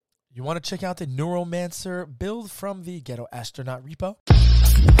You want to check out the Neuromancer build from the Ghetto Astronaut repo?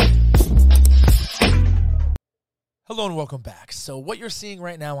 Hello and welcome back. So what you're seeing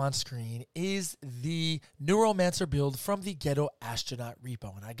right now on screen is the Neuromancer build from the Ghetto Astronaut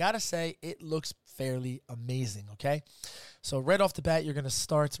repo. And I gotta say, it looks fairly amazing, okay? So right off the bat, you're gonna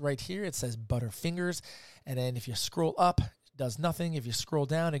start right here. It says Butterfingers. And then if you scroll up, it does nothing. If you scroll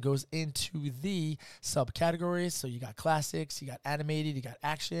down, it goes into the subcategories. So you got classics, you got animated, you got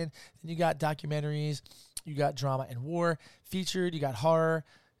action, then you got documentaries, you got drama and war, featured, you got horror,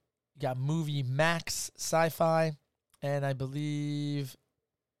 you got movie max, sci-fi, and I believe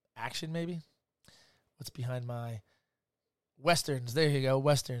action maybe? What's behind my Westerns? There you go,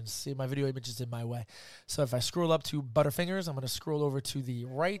 Westerns. See, my video image is in my way. So if I scroll up to Butterfingers, I'm going to scroll over to the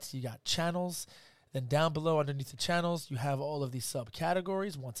right. You got channels. Then down below underneath the channels, you have all of these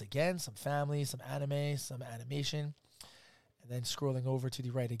subcategories. Once again, some family, some anime, some animation. And then scrolling over to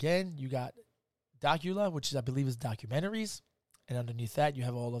the right again, you got Docula, which is, I believe is documentaries. And underneath that, you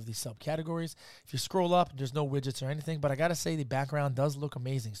have all of these subcategories. If you scroll up, there's no widgets or anything. But I got to say, the background does look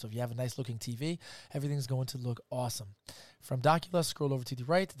amazing. So if you have a nice-looking TV, everything's going to look awesome. From Docula, scroll over to the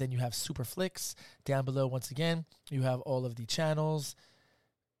right. Then you have Super Flicks. Down below, once again, you have all of the channels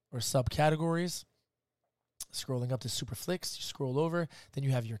or subcategories. Scrolling up to Super Flicks, you scroll over. Then you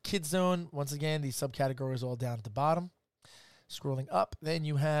have your Kids Zone. Once again, these subcategories all down at the bottom. Scrolling up, then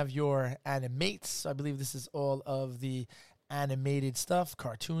you have your Animates. I believe this is all of the animated stuff,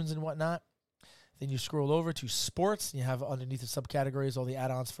 cartoons and whatnot. Then you scroll over to sports. You have underneath the subcategories all the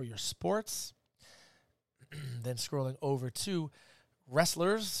add-ons for your sports. Then scrolling over to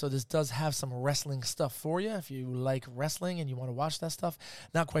wrestlers. So this does have some wrestling stuff for you if you like wrestling and you want to watch that stuff.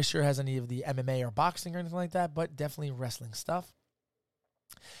 Not quite sure it has any of the MMA or boxing or anything like that, but definitely wrestling stuff.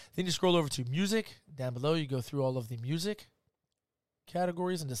 Then you scroll over to music. Down below, you go through all of the music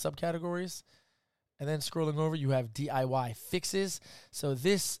categories and the subcategories. And then scrolling over, you have DIY fixes. So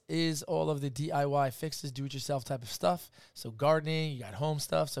this is all of the DIY fixes, do-it-yourself type of stuff. So gardening, you got home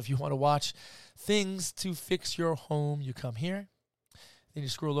stuff. So if you want to watch things to fix your home, you come here. Then you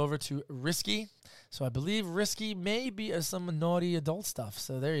scroll over to risky. So I believe risky may be some naughty adult stuff.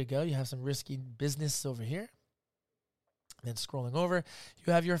 So there you go. You have some risky business over here. Then scrolling over,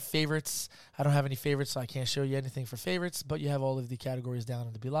 you have your favorites. I don't have any favorites, so I can't show you anything for favorites, but you have all of the categories down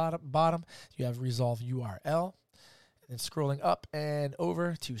at the bottom. You have resolve URL. And then scrolling up and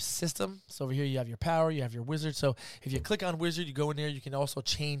over to system. So over here you have your power, you have your wizard. So if you click on wizard, you go in there. You can also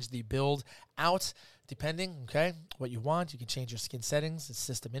change the build out depending, okay, what you want. You can change your skin settings. It's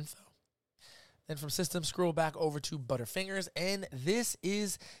system info. Then from system, scroll back over to Butterfingers, and this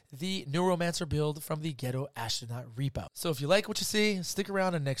is the Neuromancer build from the Ghetto Astronaut repo. So if you like what you see, stick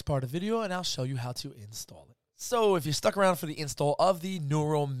around in the next part of the video, and I'll show you how to install it. So if you stuck around for the install of the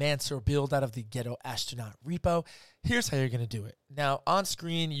Neuromancer build out of the Ghetto Astronaut repo, here's how you're going to do it. Now, on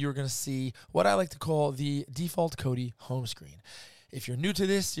screen, you're going to see what I like to call the default Kodi home screen. If you're new to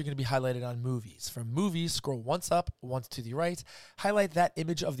this, you're going to be highlighted on movies. From movies, scroll once up, once to the right, highlight that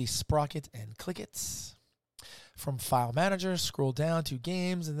image of the sprocket and click it. From File Manager, scroll down to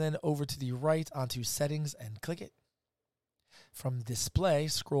Games and then over to the right onto Settings and click it. From Display,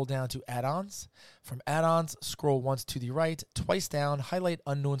 scroll down to Add-ons. From Add-ons, scroll once to the right, twice down, highlight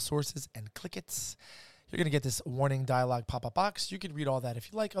Unknown Sources and click it. You're going to get this warning dialog pop-up box. You can read all that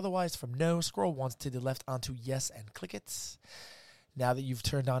if you like. Otherwise, from No, scroll once to the left onto Yes and click it. Now that you've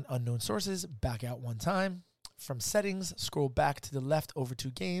turned on unknown sources, back out one time. From settings, scroll back to the left over to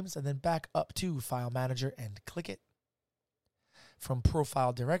games and then back up to File Manager and click it. From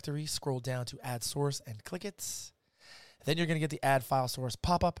profile directory, scroll down to add source and click it. Then you're going to get the add file source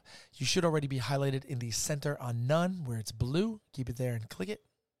pop-up. You should already be highlighted in the center on none where it's blue. Keep it there and click it.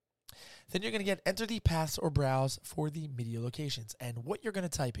 Then you're going to get enter the paths or browse for the media locations. And what you're going to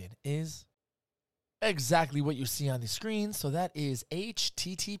type in is exactly what you see on the screen. So that is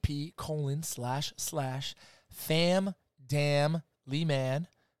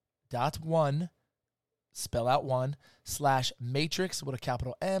http://famdamleman.1, spell out one, /matrix with a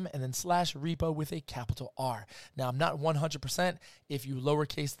capital M, and then /repo with a capital R. Now, I'm not 100% if you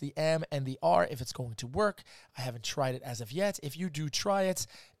lowercase the M and the R, if it's going to work. I haven't tried it as of yet. If you do try it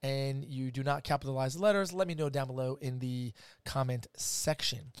and you do not capitalize the letters, let me know down below in the comment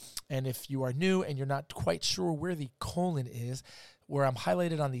section. And if you are new and you're not quite sure where the colon is, where I'm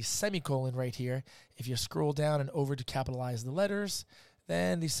highlighted on the semicolon right here, if you scroll down and over to capitalize the letters,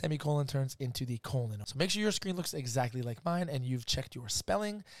 then the semicolon turns into the colon. So make sure your screen looks exactly like mine and you've checked your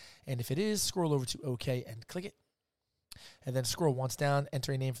spelling. And if it is, scroll over to OK and click it. And then scroll once down,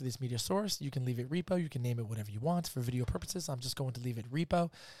 enter a name for this media source. You can leave it repo. You can name it whatever you want. For video purposes, I'm just going to leave it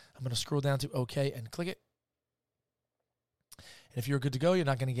repo. I'm going to scroll down to OK and click it. And if you're good to go, you're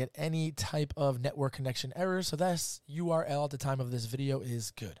not going to get any type of network connection errors. So this URL at the time of this video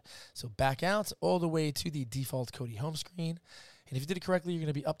is good. So back out all the way to the default Kodi home screen. And if you did it correctly, you're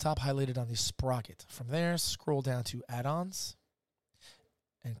going to be up top highlighted on the sprocket. From there, scroll down to add-ons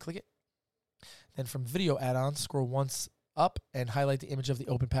and click it. Then from video add-ons, scroll once up and highlight the image of the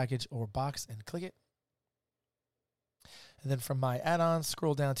open package or box and click it. And then from my add-ons,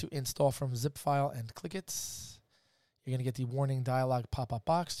 scroll down to install from zip file and click it. You're going to get the warning dialog pop-up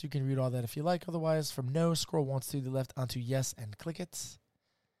box. You can read all that if you like. Otherwise, from no, scroll once to the left onto yes and click it.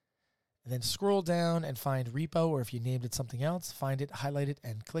 And then scroll down and find repo, or if you named it something else, find it, highlight it,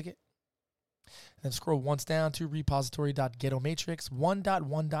 and click it. And then scroll once down to repository.ghettomatrix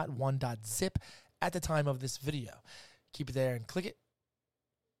 1.1.1.zip at the time of this video. Keep it there and click it.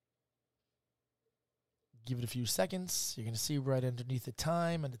 Give it a few seconds. You're going to see right underneath the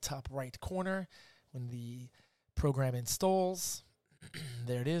time in the top right corner when the program installs.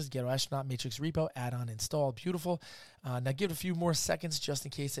 There it is, Ghetto Astronaut Matrix Repo, add-on installed. Beautiful. Now give it a few more seconds just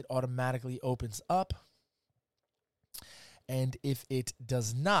in case it automatically opens up. And if it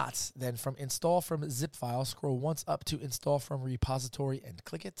does not, then from install from zip file, scroll once up to install from repository and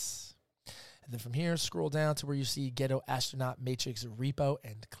click it. And then from here, scroll down to where you see Ghetto Astronaut Matrix Repo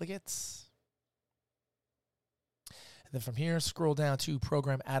and click it. And then from here, scroll down to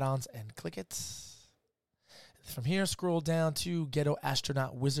Program Add-ons and click it. From here, scroll down to Ghetto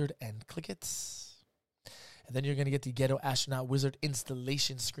Astronaut Wizard and click it. And then you're going to get the Ghetto Astronaut Wizard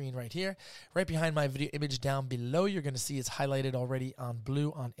installation screen right here. Right behind my video image down below, you're going to see it's highlighted already on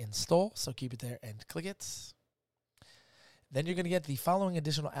blue on install. So keep it there and click it. Then you're going to get the following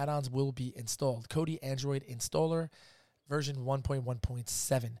additional add-ons will be installed. Kodi Android Installer version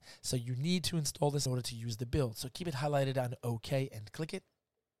 1.1.7. So you need to install this in order to use the build. So keep it highlighted on OK and click it.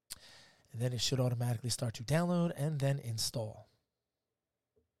 And then it should automatically start to download and then install.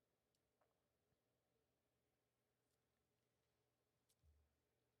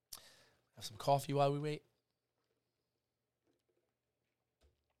 Have some coffee while we wait.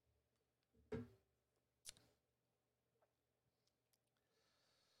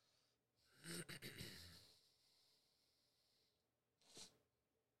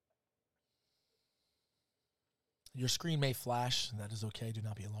 Your screen may flash, and that is okay. Do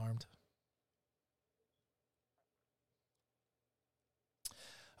not be alarmed.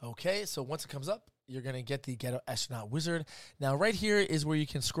 Okay, so once it comes up, you're going to get the Ghetto Astronaut Wizard. Now, right here is where you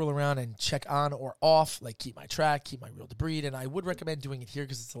can scroll around and check on or off, like keep my track, keep my real debris, and I would recommend doing it here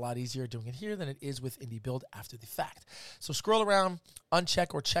because it's a lot easier doing it here than it is within the build after the fact. So scroll around,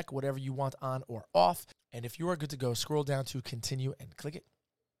 uncheck or check whatever you want on or off, and if you are good to go, scroll down to continue and click it.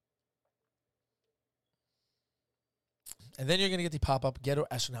 And then you're going to get the pop-up Ghetto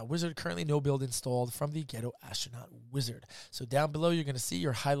Astronaut Wizard. Currently no build installed from the Ghetto Astronaut Wizard. So down below, you're going to see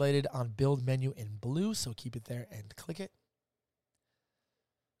you're highlighted on build menu in blue. So keep it there and click it.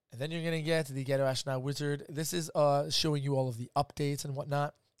 And then you're going to get the Ghetto Astronaut Wizard. This is showing you all of the updates and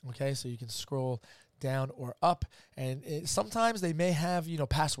whatnot. Okay, so you can scroll down or up. And sometimes they may have,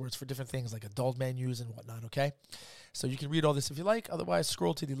 passwords for different things like adult menus and whatnot, okay? So you can read all this if you like. Otherwise,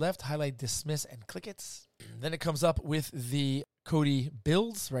 scroll to the left, highlight dismiss, and click it. Then it comes up with the Kodi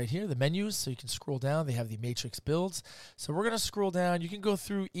builds right here, the menus. So you can scroll down. They have the matrix builds. So we're going to scroll down. You can go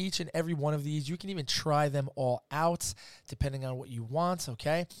through each and every one of these. You can even try them all out depending on what you want,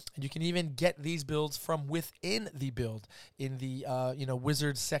 okay? And you can even get these builds from within the build in the,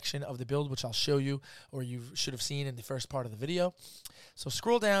 wizard section of the build, which I'll show you, or you should have seen in the first part of the video. So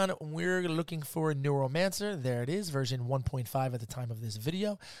scroll down. We're looking for Neuromancer. There it is, version 1.5 at the time of this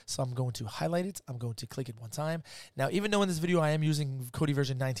video. So I'm going to highlight it. I'm going to click it one time. Now, even though in this video I am using Kodi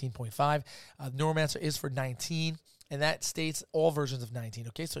version 19.5, Neuromancer is for 19, and that states all versions of 19.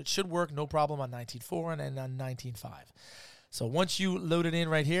 Okay, so it should work no problem on 19.4 and on 19.5. So once you load it in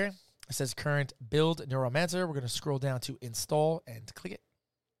right here, it says current build Neuromancer. We're going to scroll down to install and click it.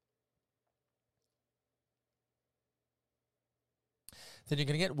 Then you're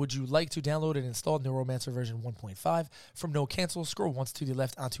going to get, would you like to download and install Neuromancer version 1.5? From no cancel, scroll once to the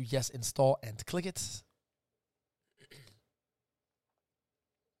left onto yes, install, and click it.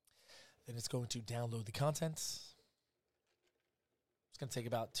 Then it's going to download the contents. It's going to take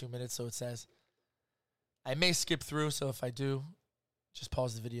about 2 minutes, so it says. I may skip through, so if I do, just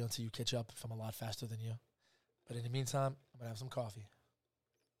pause the video until you catch up if I'm a lot faster than you. But in the meantime, I'm going to have some coffee.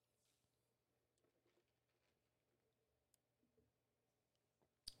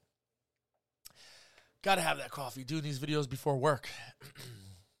 Gotta have that coffee. Doing these videos before work.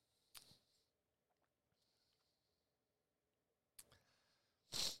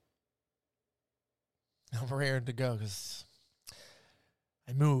 I'm raring to go because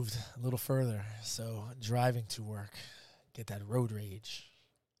I moved a little further. So driving to work, get that road rage.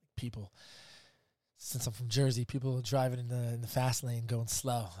 People, since I'm from Jersey, people are driving in the fast lane going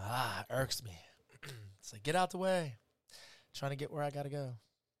slow. It irks me. It's like, get out the way. Trying to get where I gotta go.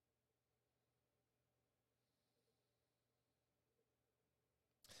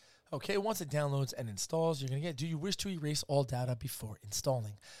 Okay, once it downloads and installs, you're going to get, do you wish to erase all data before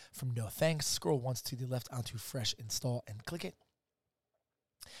installing? From no thanks, scroll once to the left onto fresh install and click it.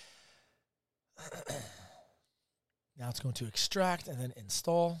 Now it's going to extract and then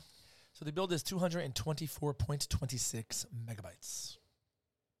install. So the build is 224.26 megabytes.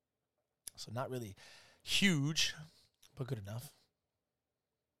 So not really huge, but good enough.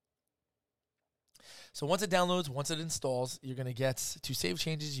 So once it downloads, once it installs, you're going to get to save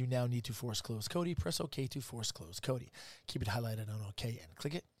changes. You now need to force close Kodi. Press OK to force close Kodi. Keep it highlighted on OK and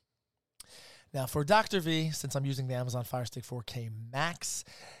click it. Now for Dr. V, since I'm using the Amazon Fire Stick 4K Max,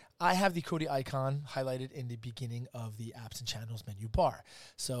 I have the Kodi icon highlighted in the beginning of the apps and channels menu bar.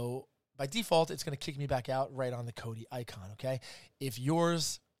 So by default, it's going to kick me back out right on the Kodi icon, okay? If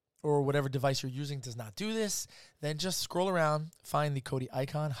yours or whatever device you're using does not do this, then just scroll around, find the Kodi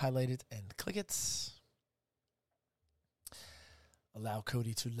icon, highlight it, and click it. Allow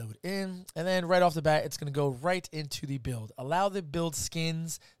Kodi to load in, and then right off the bat, it's going to go right into the build. Allow the build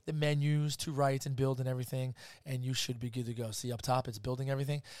skins, the menus to write and build and everything, and you should be good to go. See up top, it's building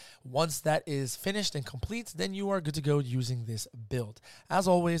everything. Once that is finished and complete, then you are good to go using this build. As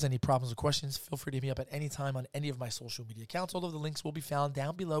always, any problems or questions, feel free to hit me up at any time on any of my social media accounts. All of the links will be found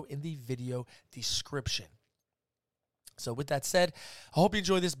down below in the video description. So with that said, I hope you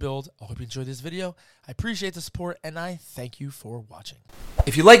enjoy this build. I hope you enjoy this video. I appreciate the support, and I thank you for watching.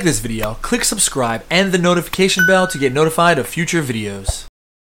 If you like this video, click subscribe and the notification bell to get notified of future videos.